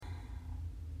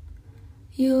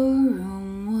Your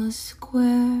room was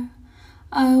square,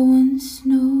 I once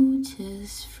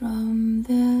noticed from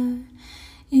there.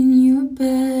 In your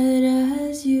bed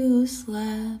as you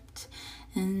slept,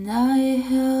 and I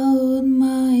held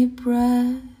my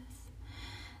breath.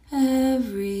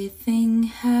 Everything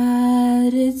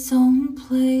had its own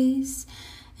place,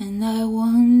 and I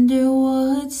wonder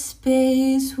what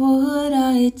space would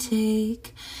I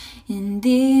take in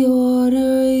the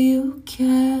order you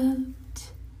kept.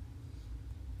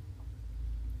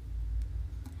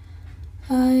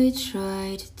 I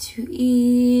tried to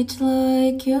eat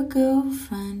like your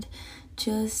girlfriend,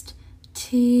 just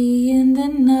tea in the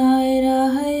night.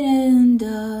 I'd end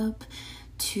up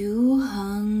too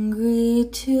hungry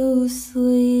to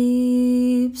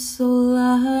sleep, so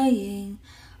lying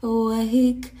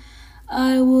awake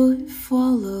I would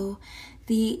follow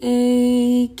the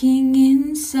aching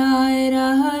inside.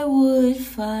 I would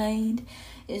find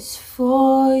it's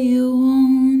for you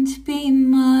won't be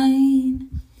mine.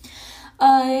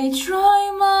 I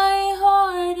try my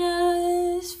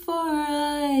hardest, for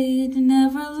I'd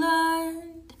never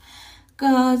learned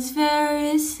God's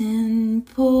very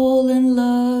simple, and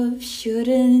love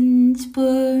shouldn't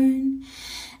burn.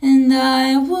 And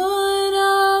I would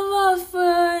have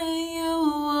offered you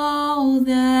all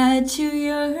that you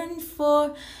yearn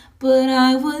for, but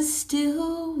I was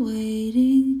still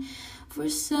waiting for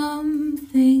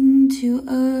something to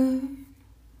earn.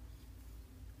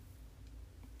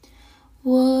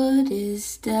 What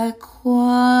is that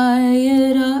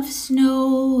quiet of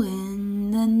snow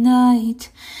in the night?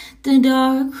 The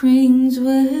dark rings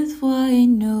with white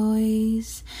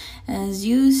noise as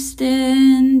you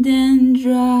stand and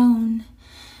drown.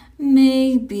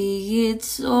 Maybe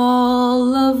it's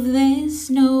all of these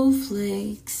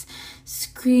snowflakes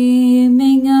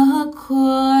screaming a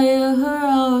choir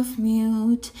off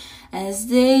mute as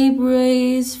they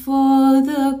brace for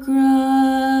the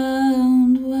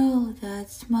ground. Well,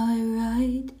 that's my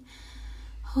right.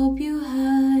 Hope you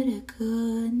had a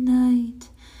good night.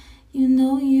 You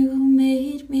know you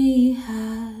made me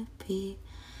happy.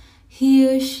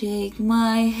 Here, shake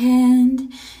my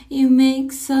hand. You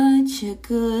make such a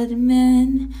good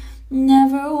man.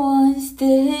 Never once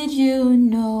did you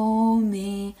know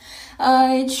me.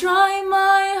 I try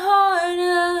my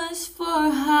hardest, for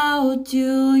how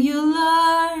do you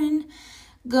learn?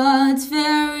 God's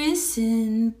very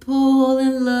simple,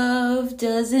 and love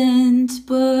doesn't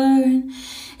burn.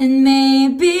 And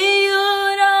maybe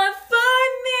you'd offer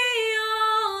me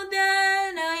all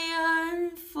that I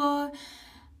yearn for,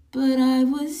 but I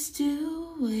was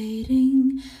still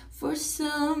waiting for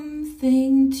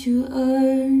something to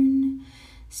earn.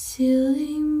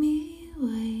 Silly me,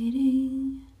 waiting.